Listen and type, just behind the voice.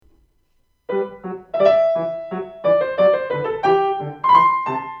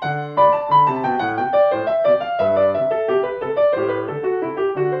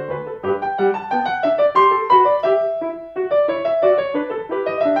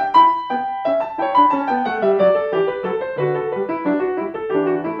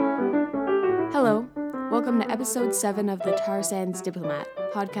episode 7 of the Tar Sands Diplomat,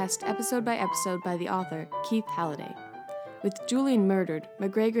 podcast episode by the author, Keith Halliday. With Julian murdered,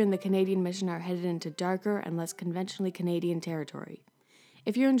 McGregor and the Canadian mission are headed into darker and less conventionally Canadian territory.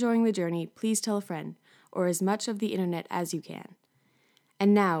 If you're enjoying the journey, please tell a friend, or as much of the internet as you can.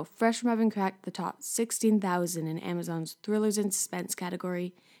 And now, fresh from having cracked the top 16,000 in Amazon's Thrillers and Suspense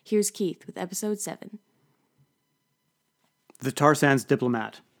category, here's Keith with episode 7. The Tar Sands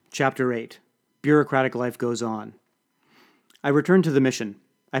Diplomat, Chapter 8. Bureaucratic life goes on. I returned to the mission.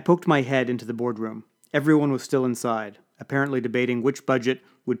 I poked my head into the boardroom. Everyone was still inside, apparently debating which budget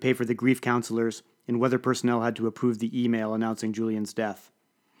would pay for the grief counselors and whether personnel had to approve the email announcing Julian's death.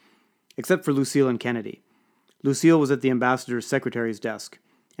 Except for Lucille and Kennedy. Lucille was at the ambassador's secretary's desk,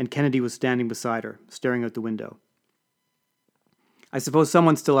 and Kennedy was standing beside her, staring out the window. I suppose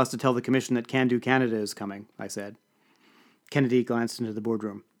someone still has to tell the commission that Can Do Canada is coming, I said. Kennedy glanced into the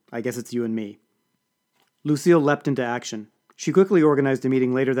boardroom. I guess it's you and me. Lucille leapt into action. She quickly organized a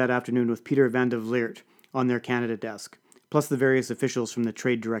meeting later that afternoon with Peter van de Vleert on their Canada desk, plus the various officials from the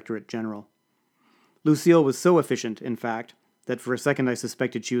Trade Directorate General. Lucille was so efficient, in fact, that for a second I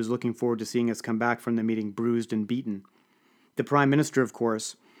suspected she was looking forward to seeing us come back from the meeting bruised and beaten. The Prime Minister, of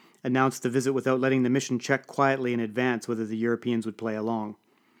course, announced the visit without letting the mission check quietly in advance whether the Europeans would play along.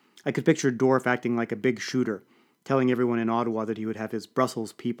 I could picture Dorff acting like a big shooter, telling everyone in Ottawa that he would have his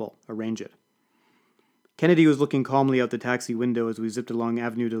Brussels people arrange it. Kennedy was looking calmly out the taxi window as we zipped along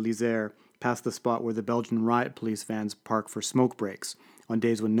Avenue de l'Isère, past the spot where the Belgian riot police vans park for smoke breaks on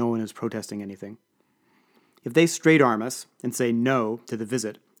days when no one is protesting anything. If they straight arm us and say no to the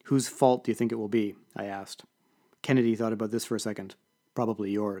visit, whose fault do you think it will be? I asked. Kennedy thought about this for a second. Probably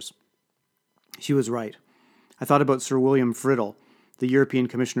yours. She was right. I thought about Sir William Friddle, the European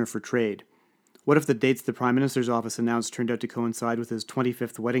Commissioner for Trade. What if the dates the Prime Minister's office announced turned out to coincide with his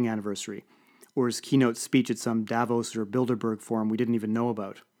 25th wedding anniversary, or his keynote speech at some Davos or Bilderberg forum we didn't even know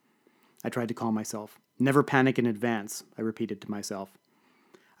about? I tried to calm myself. Never panic in advance, I repeated to myself.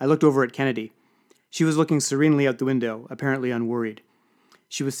 I looked over at Kennedy. She was looking serenely out the window, apparently unworried.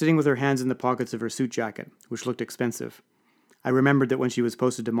 She was sitting with her hands in the pockets of her suit jacket, which looked expensive. I remembered that when she was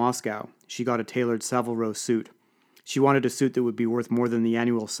posted to Moscow, she got a tailored Savile Row suit. She wanted a suit that would be worth more than the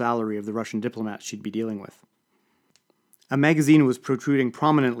annual salary of the Russian diplomat she'd be dealing with. A magazine was protruding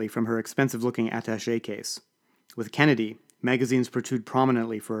prominently from her expensive-looking attaché case. With Kennedy, magazines protrude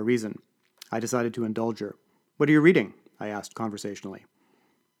prominently for a reason. I decided to indulge her. "What are you reading?" I asked conversationally.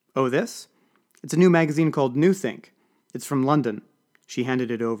 "Oh, this? It's a new magazine called New Think. It's from London." She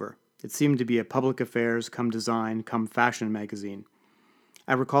handed it over. It seemed to be a public affairs, come design, come fashion magazine.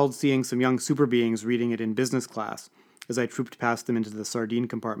 I recalled seeing some young super beings reading it in business class as I trooped past them into the sardine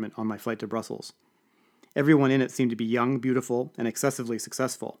compartment on my flight to Brussels. Everyone in it seemed to be young, beautiful, and excessively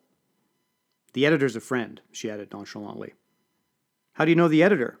successful. "The editor's a friend," she added nonchalantly. "How do you know the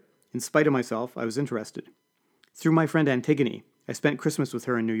editor?" In spite of myself, I was interested. "Through my friend Antigone. I spent Christmas with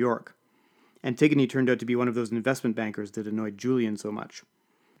her in New York. Antigone turned out to be one of those investment bankers that annoyed Julian so much."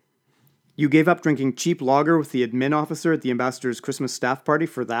 "You gave up drinking cheap lager with the admin officer at the ambassador's Christmas staff party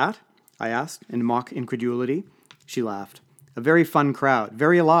for that?" I asked, in mock incredulity. She laughed. "A very fun crowd,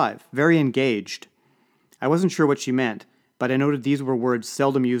 very alive, very engaged." I wasn't sure what she meant, but I noted these were words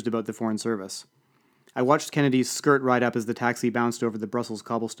seldom used about the Foreign Service. I watched Kennedy's skirt ride up as the taxi bounced over the Brussels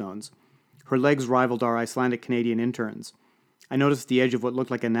cobblestones. Her legs rivaled our Icelandic-Canadian intern's. I noticed the edge of what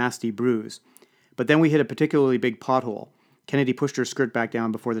looked like a nasty bruise. But then we hit a particularly big pothole. Kennedy pushed her skirt back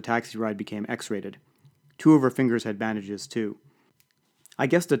down before the taxi ride became X-rated. 2 of her fingers had bandages, too. I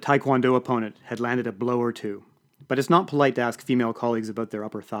guessed a Taekwondo opponent had landed a blow or two. But it's not polite to ask female colleagues about their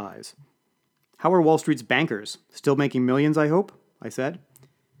upper thighs. "How are Wall Street's bankers? Still making millions, I hope?" I said.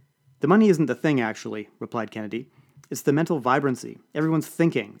 "The money isn't the thing, actually," replied Kennedy. "It's the mental vibrancy. Everyone's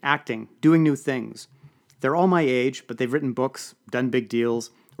thinking, acting, doing new things. They're all my age, but they've written books, done big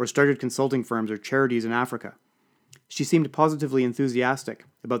deals, or started consulting firms or charities in Africa." She seemed positively enthusiastic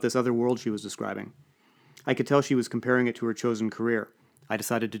about this other world she was describing. I could tell she was comparing it to her chosen career. I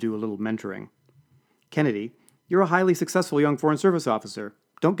decided to do a little mentoring. "Kennedy, you're a highly successful young Foreign Service officer.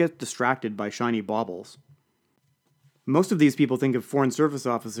 Don't get distracted by shiny baubles." "Most of these people think of Foreign Service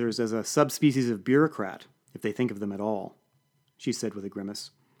officers as a subspecies of bureaucrat, if they think of them at all," she said with a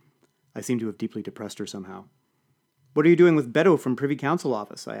grimace. I seemed to have deeply depressed her somehow. "What are you doing with Beto from Privy Council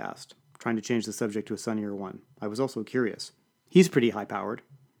office?" I asked, trying to change the subject to a sunnier one. I was also curious. "He's pretty high-powered."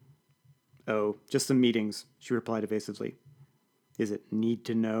 "Oh, just some meetings," she replied evasively. "Is it need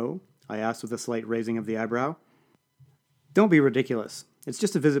to know?" I asked with a slight raising of the eyebrow. "Don't be ridiculous. It's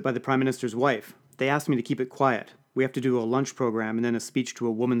just a visit by the Prime Minister's wife. They asked me to keep it quiet. We have to do a lunch program and then a speech to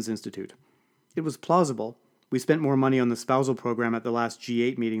a women's institute. It was plausible, We spent more money on the spousal program at the last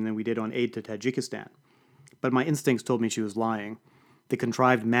G8 meeting than we did on aid to Tajikistan. But my instincts told me she was lying. The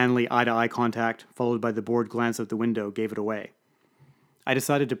contrived manly eye-to-eye contact, followed by the bored glance out the window, gave it away. I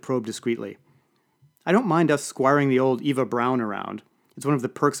decided to probe discreetly. I don't mind us squiring the old Eva Braun around. It's one of the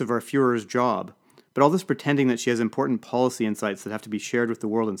perks of our Führer's job. But all this pretending that she has important policy insights that have to be shared with the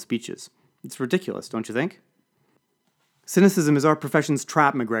world in speeches. It's ridiculous, don't you think? Cynicism is our profession's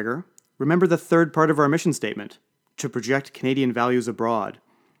trap, McGregor. Remember the third part of our mission statement, to project Canadian values abroad.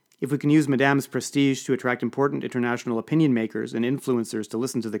 If we can use Madame's prestige to attract important international opinion makers and influencers to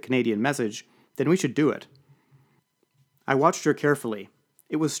listen to the Canadian message, then we should do it. I watched her carefully.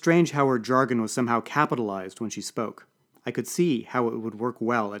 It was strange how her jargon was somehow capitalized when she spoke. I could see how it would work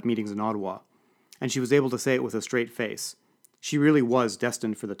well at meetings in Ottawa, and she was able to say it with a straight face. She really was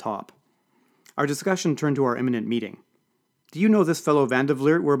destined for the top. Our discussion turned to our imminent meeting. "Do you know this fellow Van de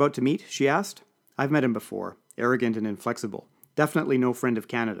Vliert we're about to meet?" she asked. "I've met him before, arrogant and inflexible. Definitely no friend of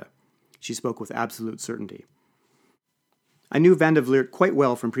Canada." She spoke with absolute certainty. I knew Van de Vliert quite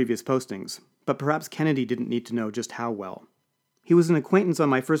well from previous postings, but perhaps Kennedy didn't need to know just how well. "He was an acquaintance on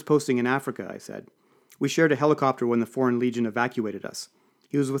my first posting in Africa," I said. "We shared a helicopter when the Foreign Legion evacuated us.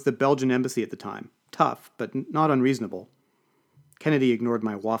 He was with the Belgian embassy at the time. Tough, but not unreasonable." Kennedy ignored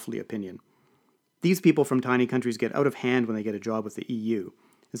my waffly opinion. These people from tiny countries get out of hand when they get a job with the EU.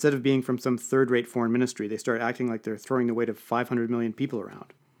 Instead of being from some third-rate foreign ministry, they start acting like they're throwing the weight of 500 million people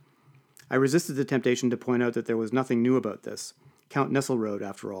around. I resisted the temptation to point out that there was nothing new about this. Count Nesselrode,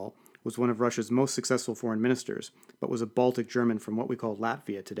 after all, was one of Russia's most successful foreign ministers, but was a Baltic German from what we call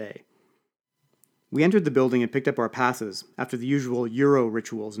Latvia today. We entered the building and picked up our passes after the usual Euro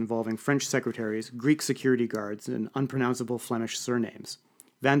rituals involving French secretaries, Greek security guards, and unpronounceable Flemish surnames.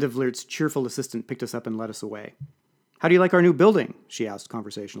 Van de Vliert's cheerful assistant picked us up and led us away. "How do you like our new building?" she asked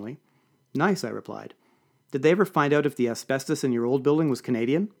conversationally. "Nice," I replied. "Did they ever find out if the asbestos in your old building was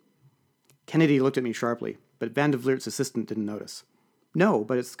Canadian?" Kennedy looked at me sharply, but Van de Vliert's assistant didn't notice. "No,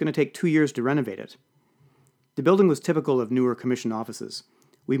 but it's going to take 2 years to renovate it." The building was typical of newer commission offices.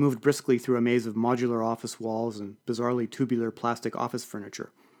 We moved briskly through a maze of modular office walls and bizarrely tubular plastic office furniture.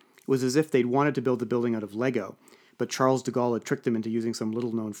 It was as if they'd wanted to build the building out of Lego, but Charles de Gaulle had tricked them into using some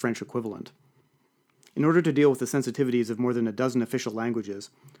little-known French equivalent. In order to deal with the sensitivities of more than a dozen official languages,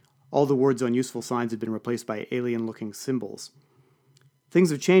 all the words on useful signs had been replaced by alien-looking symbols.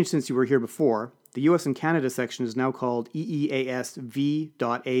 "Things have changed since you were here before. The US and Canada section is now called EEAS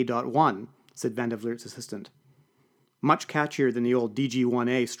V.A.1, said Van de Vliert's assistant. "Much catchier than the old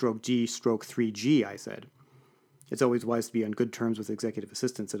DG1A/G/3G, I said. It's always wise to be on good terms with executive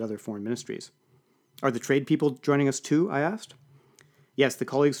assistants at other foreign ministries. "Are the trade people joining us too?" I asked. "Yes, the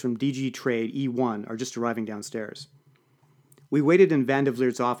colleagues from DG Trade E1 are just arriving downstairs." We waited in Van de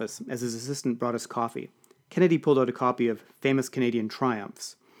Vliert's office as his assistant brought us coffee. Kennedy pulled out a copy of Famous Canadian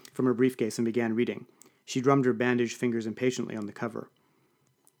Triumphs from her briefcase and began reading. She drummed her bandaged fingers impatiently on the cover.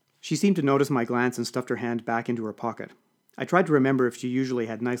 She seemed to notice my glance and stuffed her hand back into her pocket. I tried to remember if she usually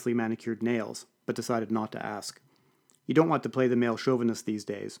had nicely manicured nails, but decided not to ask. You don't want to play the male chauvinist these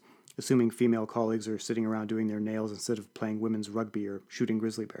days, assuming female colleagues are sitting around doing their nails instead of playing women's rugby or shooting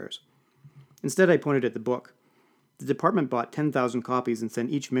grizzly bears. Instead, I pointed at the book. The department bought 10,000 copies and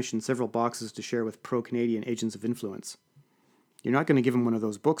sent each mission several boxes to share with pro-Canadian agents of influence. "You're not going to give him one of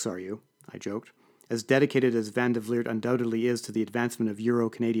those books, are you?" I joked. As dedicated as Van de Vliert undoubtedly is to the advancement of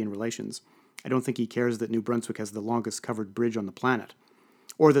Euro-Canadian relations, I don't think he cares that New Brunswick has the longest covered bridge on the planet,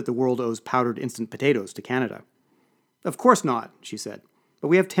 or that the world owes powdered instant potatoes to Canada. "Of course not," she said. "But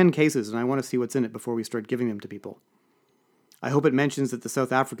we have 10 cases, and I want to see what's in it before we start giving them to people. I hope it mentions that the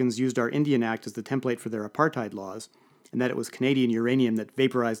South Africans used our Indian Act as the template for their apartheid laws, and that it was Canadian uranium that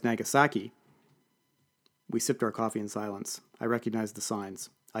vaporized Nagasaki." We sipped our coffee in silence. I recognized the signs.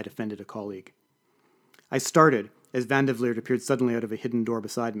 I'd offended a colleague. I started as Van de Vliert appeared suddenly out of a hidden door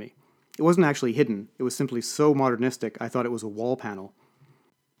beside me. It wasn't actually hidden. It was simply so modernistic I thought it was a wall panel.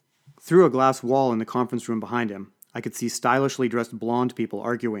 Through a glass wall in the conference room behind him, I could see stylishly dressed blonde people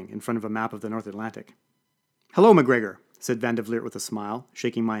arguing in front of a map of the North Atlantic. "Hello, McGregor," said Van de Vliert with a smile,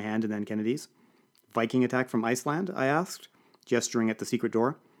 shaking my hand and then Kennedy's. "Viking attack from Iceland?" I asked, gesturing at the secret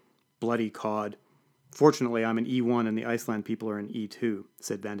door. "Bloody cod. Fortunately, I'm an E1 and the Iceland people are an E2,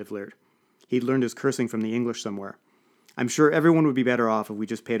 said Van de Vliert. He'd learned his cursing from the English somewhere. "I'm sure everyone would be better off if we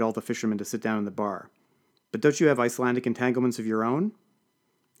just paid all the fishermen to sit down in the bar. But don't you have Icelandic entanglements of your own?"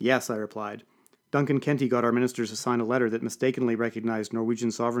 "Yes," I replied. "Duncan Kenty got our ministers to sign a letter that mistakenly recognized Norwegian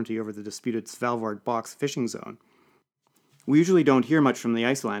sovereignty over the disputed Svalbard Box fishing zone. We usually don't hear much from the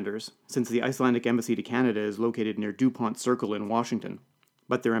Icelanders, since the Icelandic embassy to Canada is located near DuPont Circle in Washington.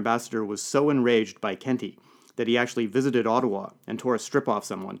 But their ambassador was so enraged by Kenty that he actually visited Ottawa and tore a strip off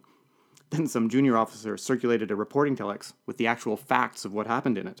someone. Then some junior officer circulated a reporting telex with the actual facts of what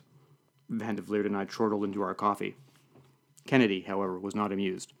happened in it. Van de Vliert and I chortled into our coffee. Kennedy, however, was not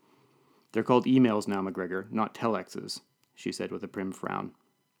amused. "They're called emails now, McGregor, not telexes," she said with a prim frown.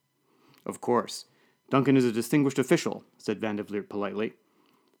 "Of course. Duncan is a distinguished official," said Van de Vliert politely.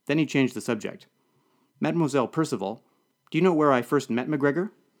 Then he changed the subject. "Mademoiselle Percival, do you know where I first met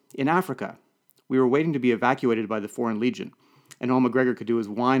McGregor? In Africa. We were waiting to be evacuated by the Foreign Legion, and all McGregor could do was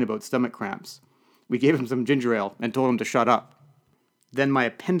whine about stomach cramps. We gave him some ginger ale and told him to shut up. Then my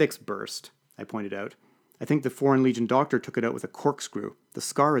appendix burst," I pointed out. "I think the Foreign Legion doctor took it out with a corkscrew. The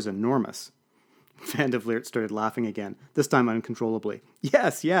scar is enormous." Van de Vliert started laughing again, this time uncontrollably.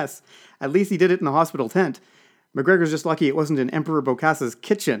 Yes. At least he did it in the hospital tent. McGregor's just lucky it wasn't in Emperor Bokassa's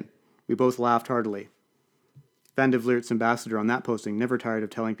kitchen." We both laughed heartily. Van de Vliert's ambassador on that posting never tired of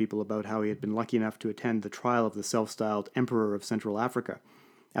telling people about how he had been lucky enough to attend the trial of the self-styled Emperor of Central Africa,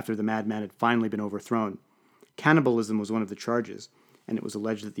 after the madman had finally been overthrown. Cannibalism was one of the charges, and it was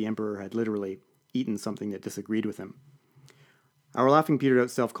alleged that the Emperor had literally eaten something that disagreed with him. Our laughing petered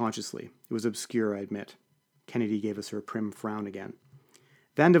out self-consciously. It was obscure, I admit. Kennedy gave us her prim frown again.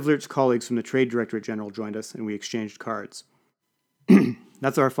 Van de Vliert's colleagues from the Trade Directorate General joined us, and we exchanged cards.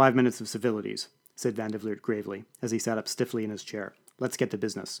 "That's our 5 minutes of civilities," said Van de Vliert gravely, as he sat up stiffly in his chair. "Let's get to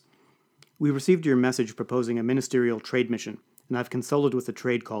business. We received your message proposing a ministerial trade mission, and I've consulted with the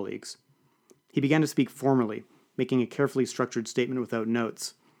trade colleagues." He began to speak formally, making a carefully structured statement without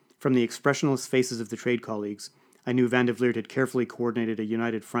notes. From the expressionless faces of the trade colleagues, I knew Van de Vliert had carefully coordinated a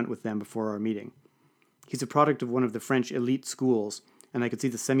united front with them before our meeting. He's a product of one of the French elite schools, and I could see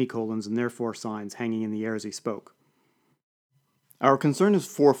the semicolons and therefore signs hanging in the air as he spoke. "Our concern is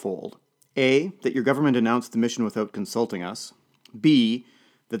fourfold. A, that your government announced the mission without consulting us. B,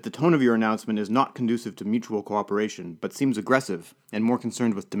 that the tone of your announcement is not conducive to mutual cooperation, but seems aggressive and more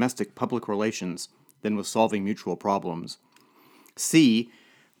concerned with domestic public relations than with solving mutual problems. C,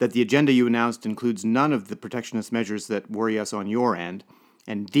 that the agenda you announced includes none of the protectionist measures that worry us on your end.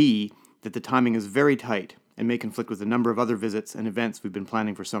 And D, that the timing is very tight and may conflict with a number of other visits and events we've been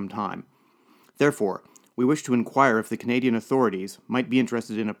planning for some time. Therefore, we wish to inquire if the Canadian authorities might be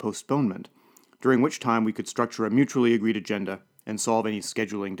interested in a postponement, during which time we could structure a mutually agreed agenda and solve any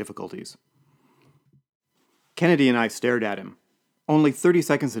scheduling difficulties." Kennedy and I stared at him. Only 30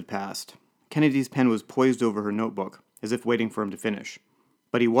 seconds had passed. Kennedy's pen was poised over her notebook, as if waiting for him to finish.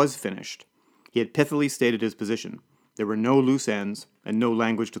 But he was finished. He had pithily stated his position. There were no loose ends and no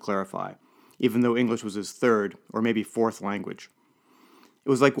language to clarify, even though English was his third or maybe fourth language. It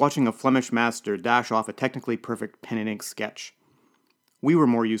was like watching a Flemish master dash off a technically perfect pen-and-ink sketch. We were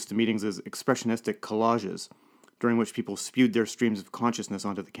more used to meetings as expressionistic collages, during which people spewed their streams of consciousness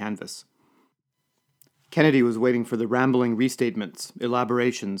onto the canvas. Kennedy was waiting for the rambling restatements,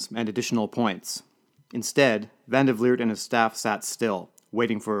 elaborations, and additional points. Instead, Van de Vliert and his staff sat still,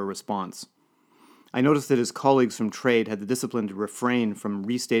 waiting for a response. I noticed that his colleagues from trade had the discipline to refrain from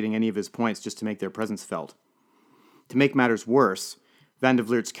restating any of his points just to make their presence felt. To make matters worse, Van de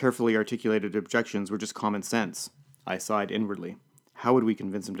Vliert's carefully articulated objections were just common sense. I sighed inwardly. How would we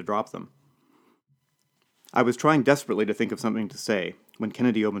convince him to drop them? I was trying desperately to think of something to say when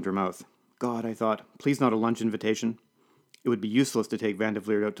Kennedy opened her mouth. God, I thought, please not a lunch invitation. It would be useless to take Van de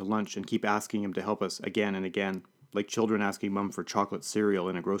Vliert out to lunch and keep asking him to help us again and again, like children asking Mum for chocolate cereal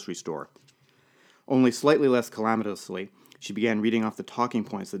in a grocery store. Only slightly less calamitously, she began reading off the talking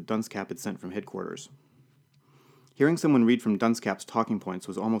points that Dunscap had sent from headquarters. Hearing someone read from Dunscap's talking points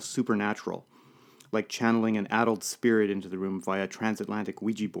was almost supernatural, like channeling an addled spirit into the room via transatlantic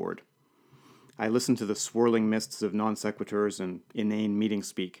Ouija board. I listened to the swirling mists of non-sequiturs and inane meeting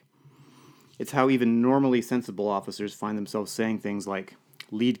speak. It's how even normally sensible officers find themselves saying things like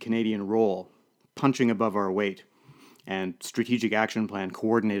lead Canadian role, punching above our weight, and strategic action plan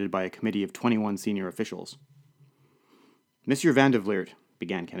coordinated by a committee of 21 senior officials. "Monsieur Van de Vliert,"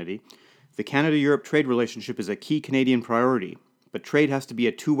 began Kennedy, "the Canada-Europe trade relationship is a key Canadian priority, but trade has to be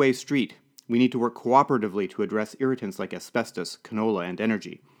a two-way street. We need to work cooperatively to address irritants like asbestos, canola, and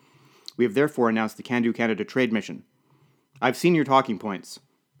energy. We have therefore announced the Can-Do Canada Trade Mission." "I've seen your talking points,"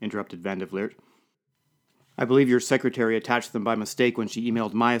 interrupted Van de Vliert. "I believe your secretary attached them by mistake when she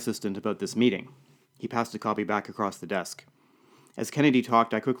emailed my assistant about this meeting." He passed a copy back across the desk. As Kennedy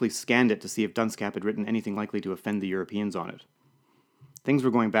talked, I quickly scanned it to see if Dunscap had written anything likely to offend the Europeans on it. Things were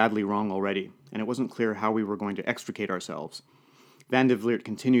going badly wrong already, and it wasn't clear how we were going to extricate ourselves. Van de Vliert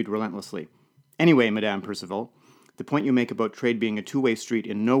continued relentlessly. "Anyway, Madame Percival, the point you make about trade being a two-way street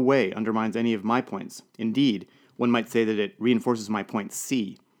in no way undermines any of my points. Indeed, one might say that it reinforces my point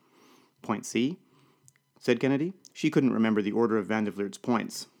C." "Point C?" said Kennedy. She couldn't remember the order of Van de Vliert's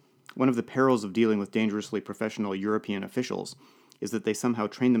points. One of the perils of dealing with dangerously professional European officials is that they somehow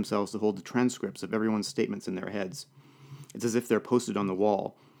train themselves to hold the transcripts of everyone's statements in their heads. It's as if they're posted on the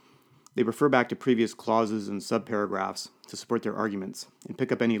wall. They refer back to previous clauses and subparagraphs to support their arguments and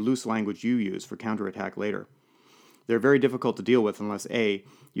pick up any loose language you use for counterattack later. They're very difficult to deal with unless A,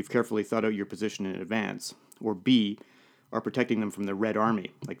 you've carefully thought out your position in advance, or B, are protecting them from the Red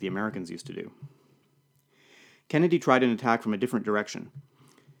Army, like the Americans used to do. Kennedy tried an attack from a different direction.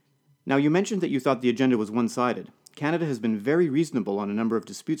 Now, you mentioned that you thought the agenda was one-sided. Canada has been very reasonable on a number of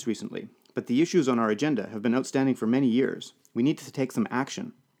disputes recently, but the issues on our agenda have been outstanding for many years. We need to take some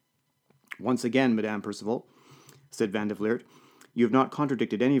action. Once again, Madame Percival, said Van de Vliert, you have not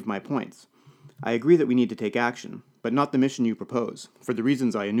contradicted any of my points. I agree that we need to take action, but not the mission you propose, for the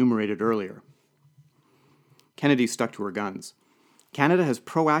reasons I enumerated earlier. Kennedy stuck to her guns. Canada has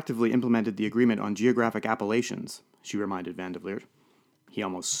proactively implemented the agreement on geographic appellations, she reminded Van de Vliert. He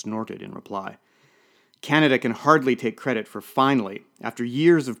almost snorted in reply. Canada can hardly take credit for finally, after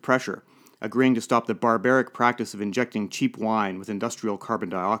years of pressure, agreeing to stop the barbaric practice of injecting cheap wine with industrial carbon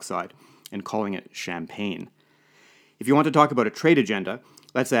dioxide and calling it champagne. If you want to talk about a trade agenda,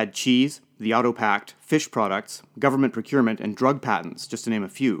 let's add cheese, the auto pact, fish products, government procurement, and drug patents, just to name a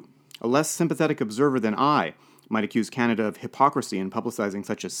few. A less sympathetic observer than I might accuse Canada of hypocrisy in publicizing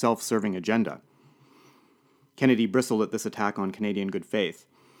such a self-serving agenda. Kennedy bristled at this attack on Canadian good faith.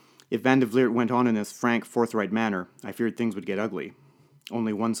 If Van de Vliert went on in this frank, forthright manner, I feared things would get ugly.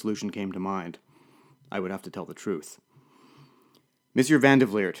 Only one solution came to mind. I would have to tell the truth. Monsieur Van de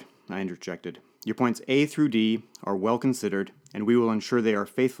Vliert, I interjected, your points A through D are well considered, and we will ensure they are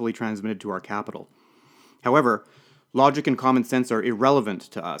faithfully transmitted to our capital. However, logic and common sense are irrelevant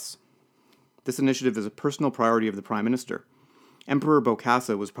to us. This initiative is a personal priority of the Prime Minister. Emperor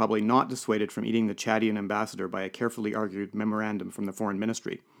Bokassa was probably not dissuaded from eating the Chadian ambassador by a carefully argued memorandum from the Foreign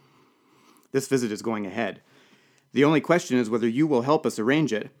Ministry. This visit is going ahead. The only question is whether you will help us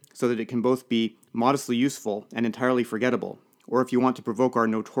arrange it so that it can both be modestly useful and entirely forgettable, or if you want to provoke our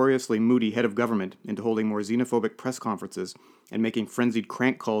notoriously moody head of government into holding more xenophobic press conferences and making frenzied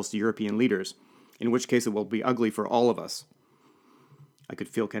crank calls to European leaders, in which case it will be ugly for all of us. I could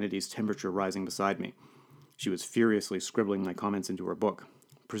feel Kennedy's temperature rising beside me. She was furiously scribbling my comments into her book,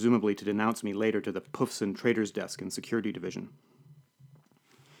 presumably to denounce me later to the Puffs and Traders Desk and Security Division.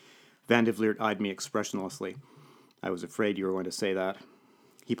 Van de Vliert eyed me expressionlessly. I was afraid you were going to say that.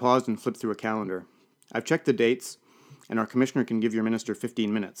 He paused and flipped through a calendar. I've checked the dates, and our commissioner can give your minister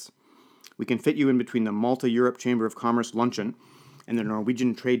 15 minutes. We can fit you in between the Malta-Europe Chamber of Commerce luncheon and the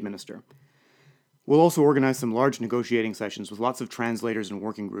Norwegian trade minister. We'll also organize some large negotiating sessions with lots of translators and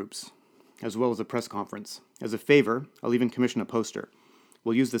working groups, as well as a press conference. As a favor, I'll even commission a poster.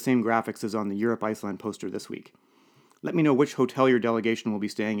 We'll use the same graphics as on the Europe-Iceland poster this week. Let me know which hotel your delegation will be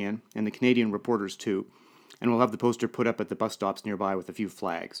staying in, and the Canadian reporters too, and we'll have the poster put up at the bus stops nearby with a few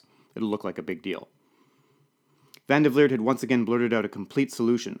flags. It'll look like a big deal. Van de Vliert had once again blurted out a complete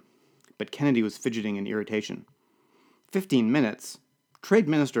solution, but Kennedy was fidgeting in irritation. 15 minutes? Trade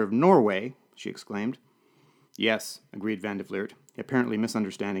Minister of Norway? She exclaimed. Yes, agreed Van de Vliert, apparently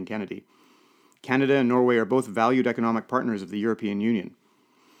misunderstanding Kennedy. Canada and Norway are both valued economic partners of the European Union.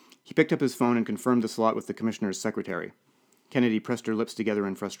 He picked up his phone and confirmed the slot with the commissioner's secretary. Kennedy pressed her lips together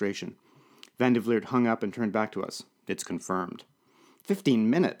in frustration. Van de Vliert hung up and turned back to us. It's confirmed. 15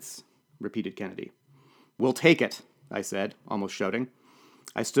 minutes, repeated Kennedy. We'll take it, I said, almost shouting.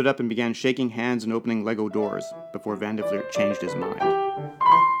 I stood up and began shaking hands and opening Lego doors before Van de Vliert changed his mind.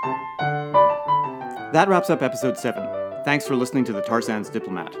 That wraps up episode 7. Thanks for listening to the Tar Sands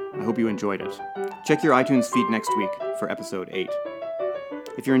Diplomat. I hope you enjoyed it. Check your iTunes feed next week for episode 8.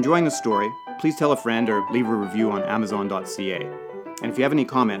 If you're enjoying the story, please tell a friend or leave a review on Amazon.ca. And if you have any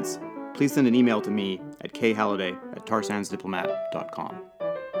comments, please send an email to me at khalliday@tarsandsdiplomat.com.